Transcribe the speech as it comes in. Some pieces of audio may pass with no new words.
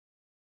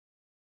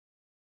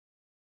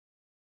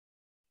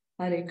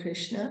Hare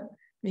Krishna.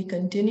 We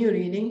continue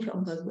reading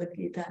from Bhagavad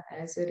Gita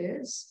as it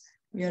is.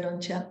 We are on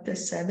chapter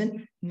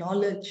 7,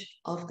 Knowledge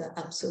of the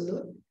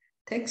Absolute,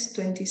 text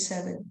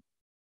 27.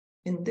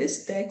 In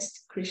this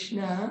text,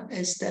 Krishna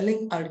is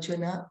telling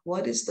Arjuna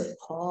what is the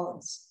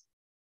cause.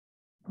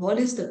 What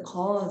is the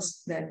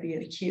cause that we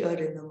are here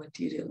in the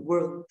material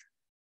world?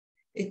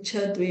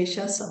 Ichha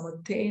dvesha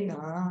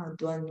samuttena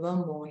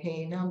dvandva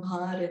mohena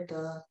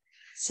bharata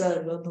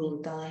sarva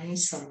bhutani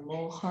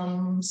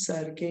sammoham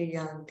sarge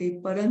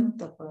yanti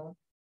parantapa.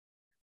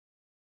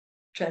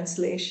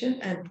 Translation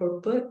and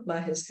purport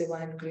by His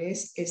Divine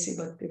Grace, A.C.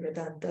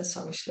 Bhaktivedanta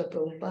Swami Srila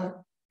Prabhupada.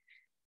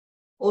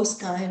 O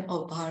scion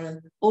of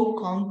Bharat, O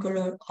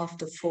conqueror of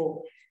the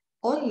foe,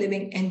 all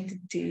living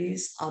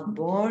entities are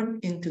born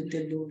into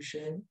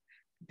delusion,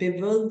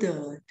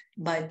 bewildered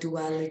by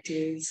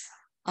dualities,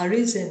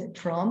 arisen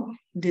from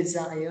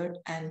desire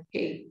and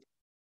hate.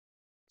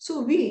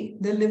 So we,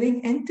 the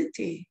living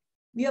entity,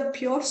 we are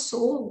pure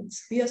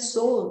souls. We are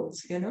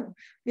souls,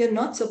 We are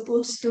not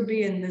supposed to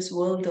be in this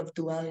world of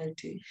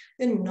duality.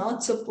 We're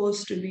not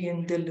supposed to be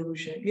in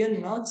delusion. We are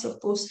not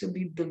supposed to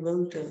be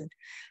bewildered.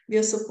 We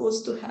are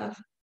supposed to have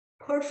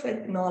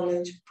perfect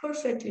knowledge,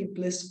 perfectly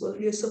blissful.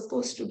 We are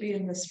supposed to be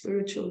in the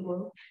spiritual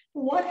world.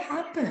 What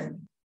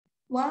happened?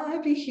 Why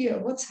are we here?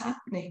 What's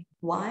happening?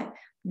 Why?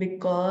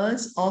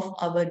 Because of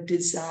our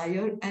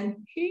desire and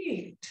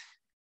hate.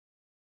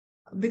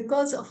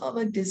 Because of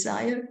our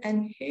desire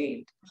and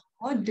hate.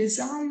 What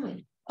desire?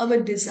 Our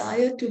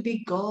desire to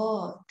be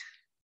God.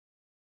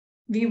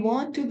 We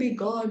want to be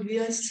God. We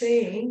are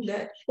saying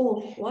that,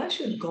 oh, why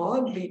should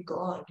God be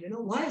God?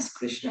 Why is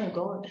Krishna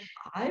God?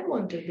 I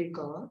want to be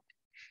God.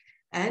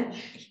 And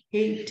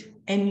hate,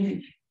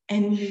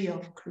 envy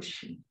of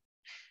Krishna.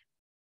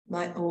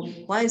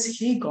 Why is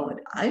he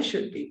God? I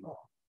should be God.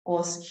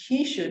 Or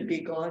he should be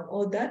God,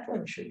 or that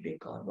one should be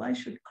God. Why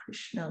should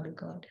Krishna be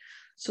God?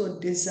 So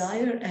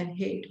desire and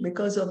hate,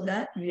 because of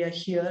that, we are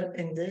here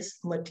in this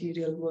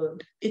material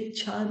world.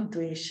 Ichha,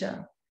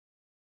 dvesha.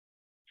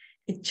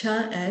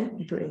 Ichha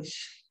and dvesh.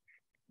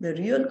 The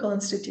real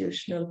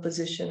constitutional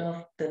position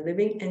of the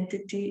living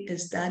entity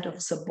is that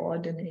of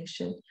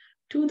subordination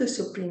to the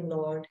Supreme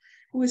Lord,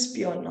 who is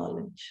pure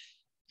knowledge.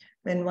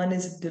 When one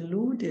is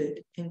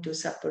deluded into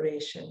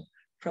separation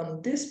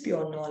from this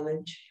pure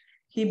knowledge,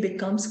 he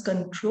becomes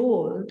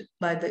controlled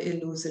by the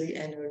illusory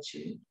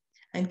energy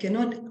and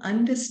cannot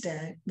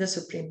understand the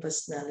Supreme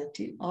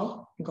Personality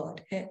of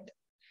Godhead.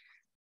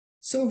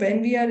 So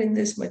when we are in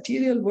this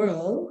material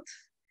world,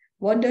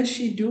 what does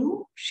she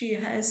do? She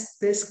has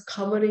this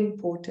covering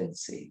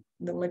potency,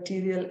 the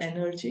material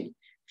energy.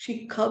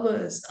 She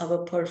covers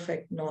our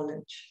perfect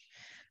knowledge.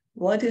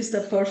 What is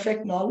the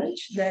perfect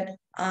knowledge? That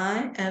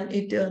I am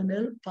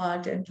eternal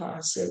part and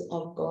parcel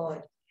of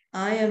God.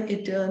 I am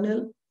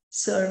eternal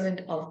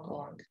servant of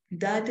God.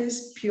 That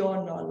is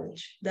pure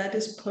knowledge. That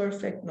is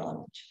perfect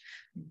knowledge.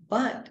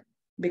 But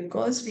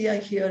because we are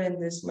here in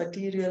this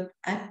material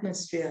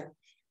atmosphere,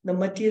 the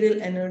material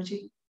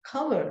energy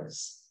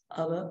covers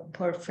our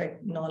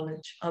perfect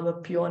knowledge, our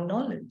pure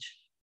knowledge.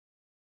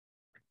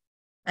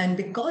 And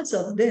because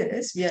of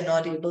this, we are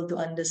not able to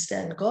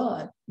understand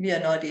God. We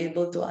are not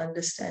able to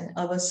understand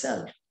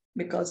ourselves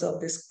because of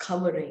this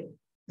covering,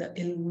 the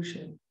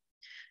illusion.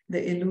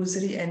 The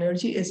illusory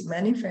energy is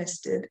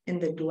manifested in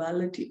the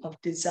duality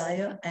of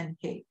desire and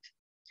hate.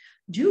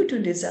 Due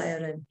to desire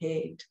and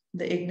hate,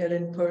 the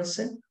ignorant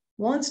person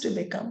wants to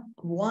become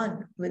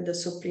one with the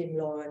Supreme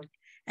Lord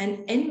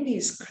and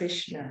envies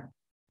Krishna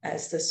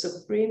as the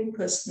Supreme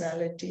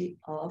Personality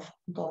of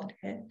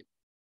Godhead.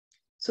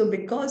 So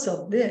because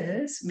of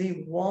this,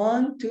 we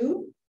want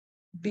to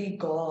be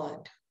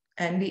God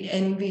and we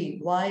envy,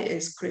 why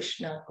is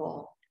Krishna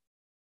God?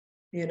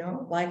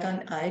 Why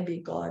can't I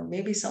be God?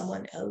 Maybe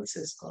someone else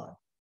is God.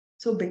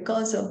 So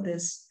because of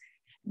this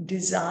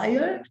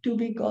desire to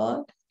be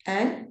God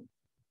and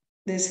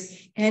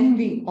this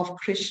envy of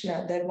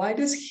Krishna, that why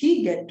does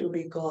he get to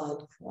be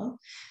God?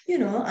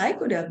 I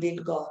could have been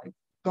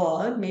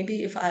God.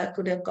 Maybe if I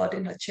could have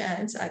gotten a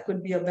chance, I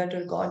could be a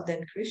better God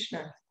than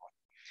Krishna.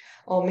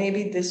 Or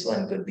maybe this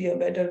one could be a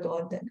better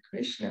God than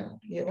Krishna,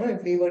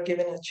 if we were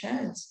given a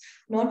chance.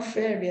 Not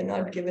fair, we are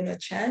not given a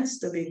chance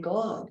to be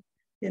God,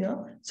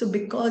 So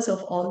because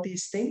of all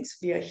these things,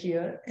 we are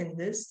here in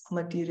this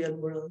material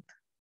world.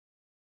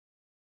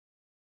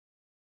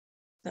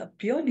 The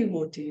pure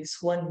devotees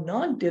who are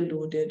not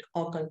deluded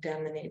or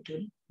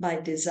contaminated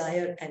by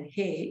desire and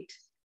hate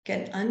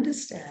can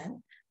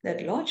understand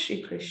that Lord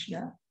Shri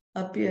Krishna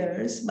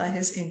appears by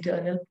his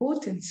internal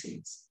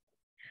potencies.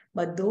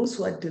 But those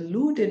who are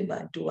deluded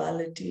by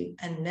duality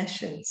and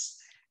nescience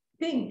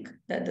think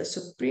that the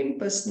Supreme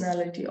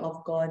Personality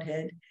of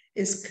Godhead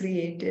is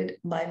created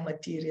by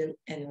material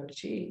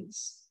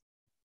energies.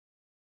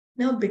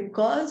 Now,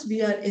 because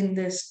we are in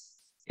this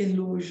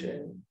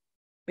illusion,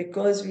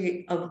 because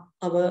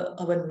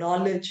our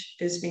knowledge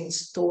is being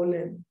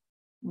stolen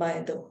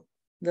by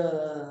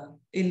the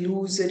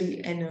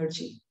illusory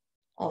energy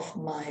of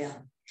Maya,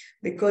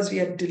 because we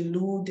are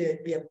deluded,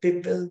 we are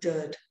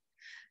bewildered,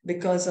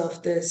 because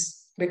of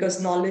this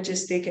because knowledge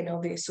is taken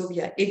away. So we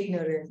are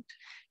ignorant,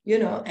 you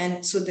know,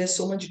 and so there's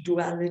so much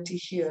duality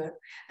here.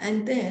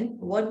 And then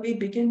what we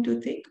begin to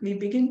think? We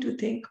begin to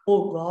think,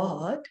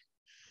 oh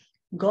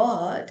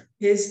God,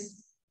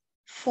 his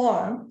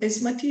form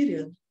is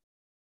material.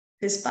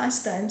 His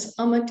pastimes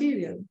are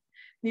material.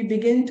 We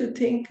begin to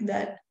think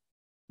that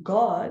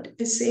God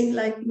is same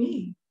like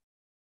me.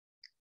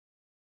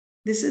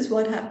 This is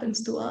what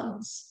happens to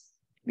us.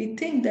 We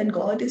think that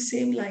God is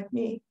same like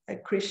me,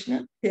 like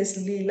Krishna, his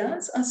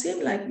leelas are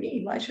same like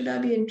me. Why should I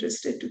be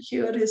interested to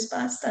hear his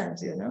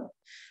pastimes, you know?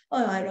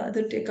 Or I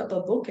rather take up a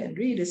book and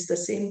read. It's the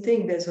same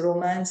thing. There's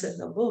romance in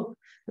the book.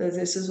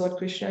 This is what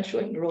Krishna is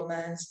showing,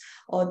 romance.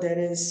 Or there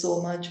is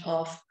so much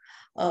of,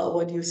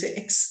 what do you say,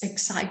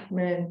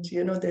 excitement.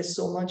 You know, there's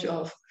so much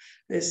of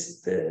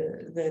this,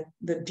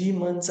 the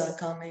demons are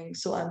coming.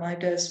 So I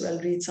might as well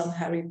read some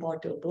Harry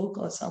Potter book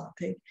or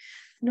something.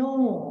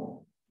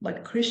 No,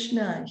 but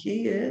Krishna,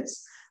 he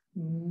is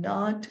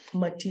not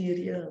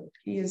material.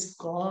 He is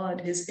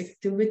God. His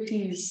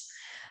activities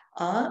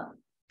are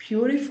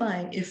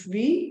purifying. If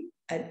we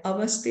at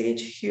our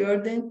stage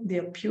hear them, they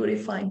are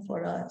purifying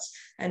for us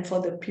and for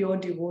the pure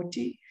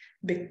devotee,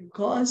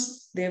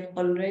 because they've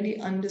already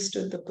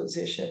understood the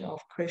position of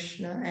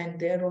Krishna and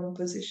their own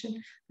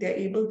position, they're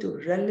able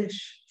to relish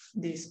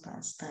these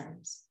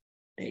pastimes.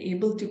 They're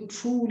able to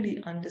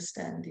truly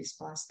understand these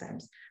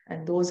pastimes.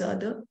 And those are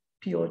the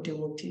pure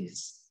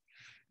devotees.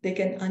 They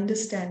can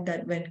understand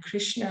that when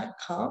Krishna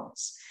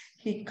comes,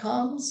 he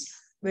comes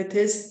with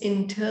his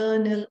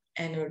internal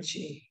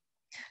energy.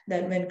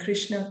 That when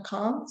Krishna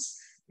comes,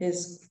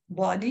 his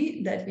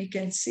body that we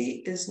can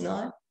see is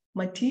not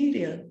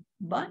material,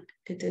 but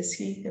it is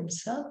he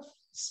himself,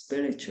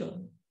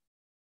 spiritual.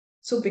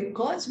 So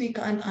because we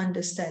can't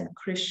understand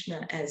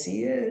Krishna as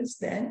he is,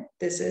 then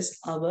this is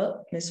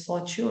our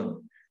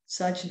misfortune.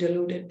 Such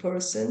deluded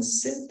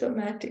persons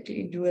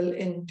symptomatically dwell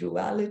in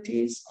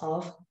dualities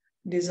of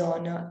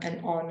dishonor and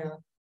honor,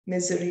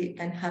 misery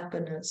and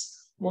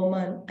happiness,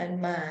 woman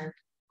and man,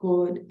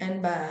 good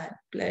and bad,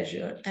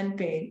 pleasure and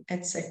pain,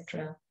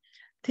 etc.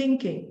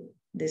 Thinking,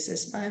 this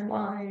is my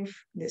wife,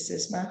 this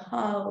is my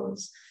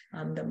house,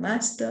 I'm the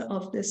master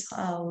of this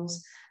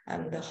house,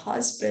 I'm the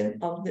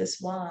husband of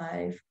this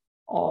wife,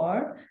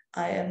 or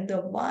I am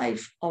the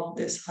wife of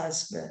this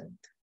husband.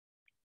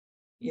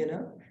 You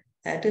know,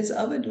 that is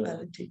our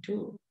duality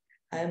too.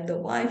 I am the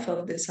wife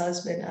of this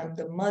husband, I'm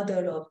the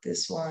mother of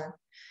this one,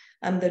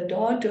 I'm the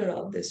daughter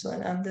of this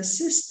one, I'm the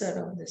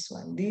sister of this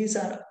one. These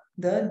are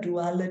the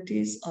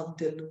dualities of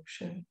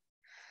delusion.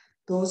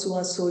 Those who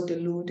are so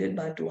deluded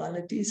by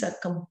dualities are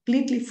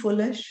completely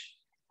foolish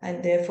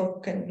and therefore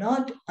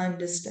cannot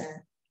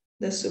understand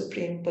the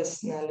Supreme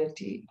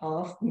Personality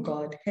of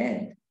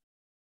Godhead.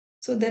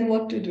 So then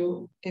what to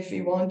do if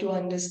we want to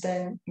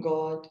understand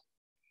God?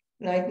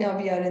 Right now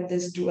we are in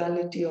this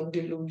duality of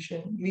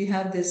delusion. We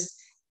have this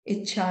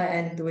icha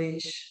and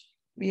dvesh.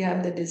 We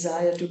have the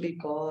desire to be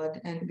God,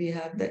 and we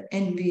have the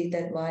envy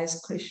that why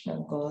is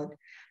Krishna God?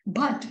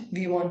 But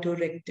we want to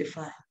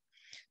rectify.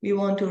 We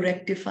want to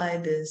rectify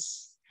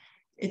this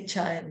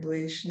icha and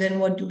dvesh. Then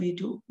what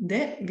do?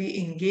 Then we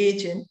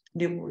engage in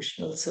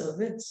devotional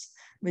service,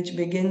 which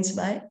begins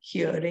by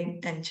hearing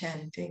and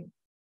chanting.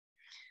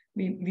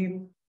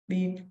 We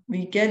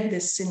get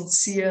this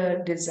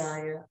sincere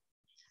desire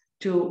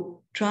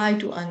to try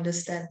to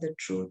understand the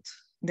truth.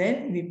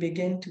 Then we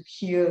begin to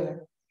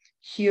hear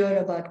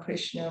about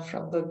Krishna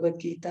from Bhagavad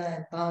Gita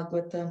and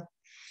Bhagavatam,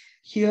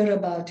 hear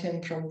about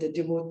him from the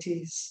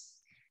devotees,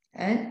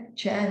 and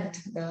chant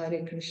the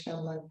Hare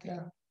Krishna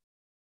mantra.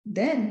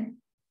 Then,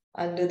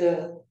 under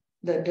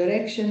the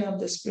direction of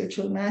the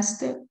spiritual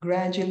master,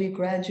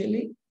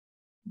 gradually,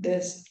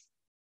 this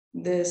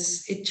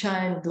icha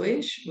and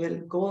dvesh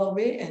will go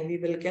away and we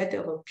will get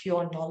our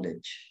pure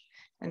knowledge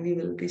and we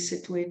will be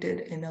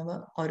situated in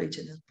our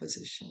original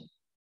position.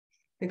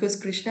 Because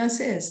Krishna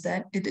says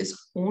that it is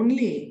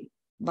only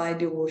by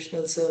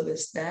devotional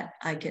service that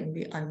I can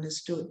be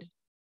understood,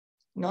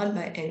 not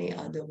by any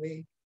other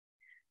way.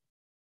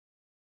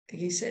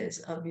 He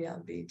says,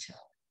 Abhyabecha,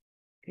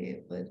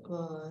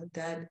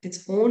 that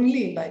it's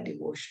only by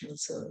devotional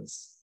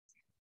service,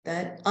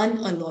 that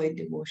unalloyed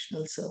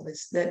devotional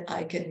service, that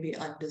I can be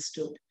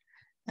understood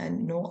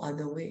and no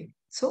other way.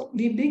 So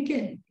we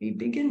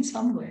begin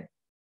somewhere.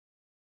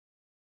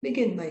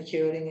 Begin by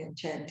hearing and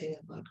chanting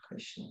about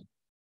Krishna.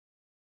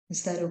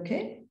 Is that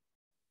okay?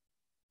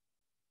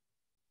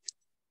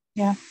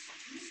 Yeah.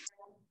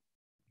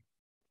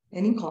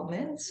 Any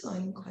comments or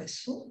any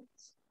questions?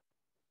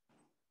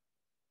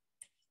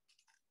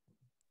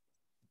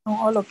 No,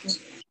 all okay.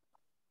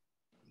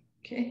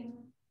 Okay.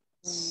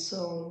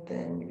 So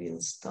then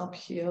we'll stop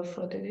here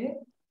for today.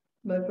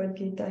 Bhagavad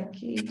Gita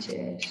ki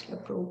jai,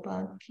 Shilpa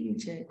Prabhupada ki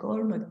jai,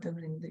 Gaur Bhakta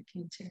Vrinda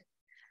ki jai.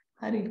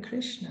 Hare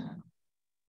Krishna.